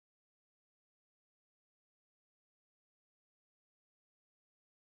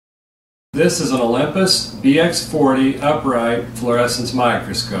This is an Olympus BX40 upright fluorescence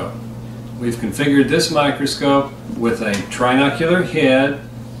microscope. We've configured this microscope with a trinocular head,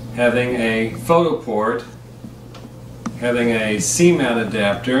 having a photoport, having a C-mount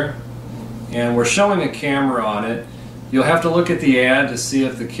adapter, and we're showing a camera on it. You'll have to look at the ad to see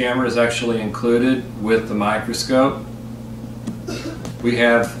if the camera is actually included with the microscope. We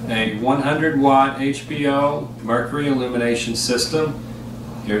have a 100-watt HBO Mercury Illumination system.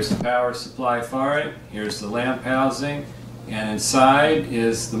 Here's the power supply for it, here's the lamp housing, and inside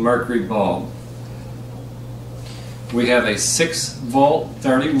is the mercury bulb. We have a 6-volt,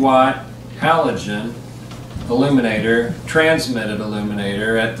 30-watt halogen illuminator, transmitted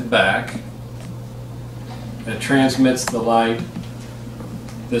illuminator at the back that transmits the light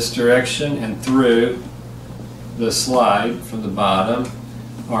this direction and through the slide from the bottom.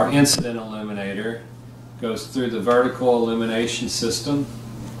 Our incident illuminator goes through the vertical illumination system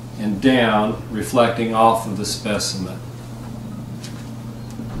and down, reflecting off of the specimen.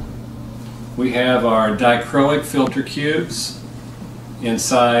 We have our dichroic filter cubes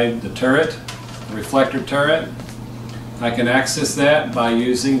inside the turret, the reflector turret. I can access that by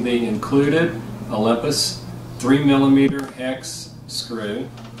using the included Olympus 3mm hex screw.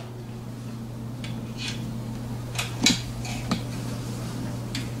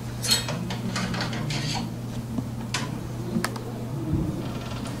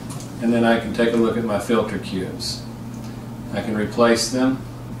 And then I can take a look at my filter cubes. I can replace them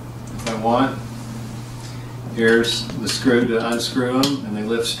if I want. Here's the screw to unscrew them, and they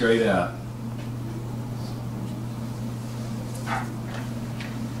lift straight out.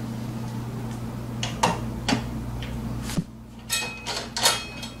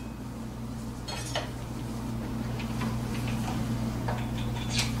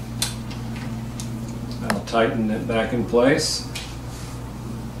 I'll tighten it back in place.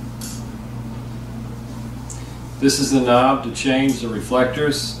 This is the knob to change the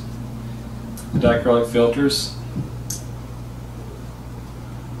reflectors, the dichroic filters.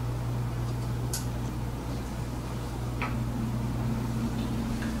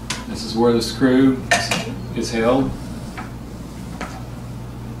 This is where the screw is held.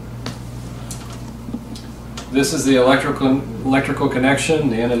 This is the electrical connection,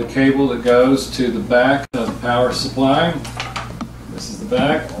 the end of the cable that goes to the back of the power supply. This is the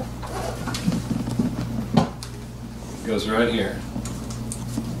back. Goes right here.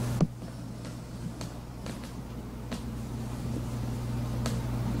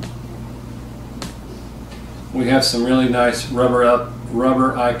 We have some really nice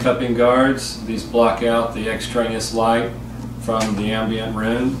rubber eye cupping guards. These block out the extraneous light from the ambient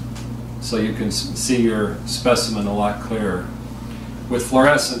room, so you can see your specimen a lot clearer. With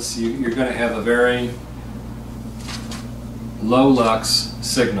fluorescence, you're going to have a very low lux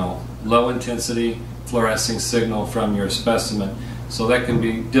signal, low intensity fluorescing signal from your specimen, so that can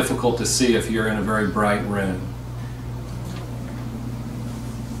be difficult to see if you're in a very bright room.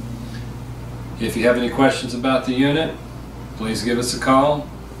 If you have any questions about the unit, please give us a call.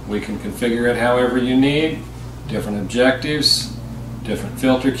 We can configure it however you need, different objectives, different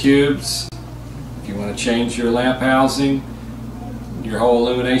filter cubes. If you want to change your lamp housing, your whole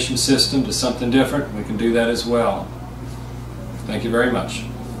illumination system to something different, we can do that as well. Thank you very much.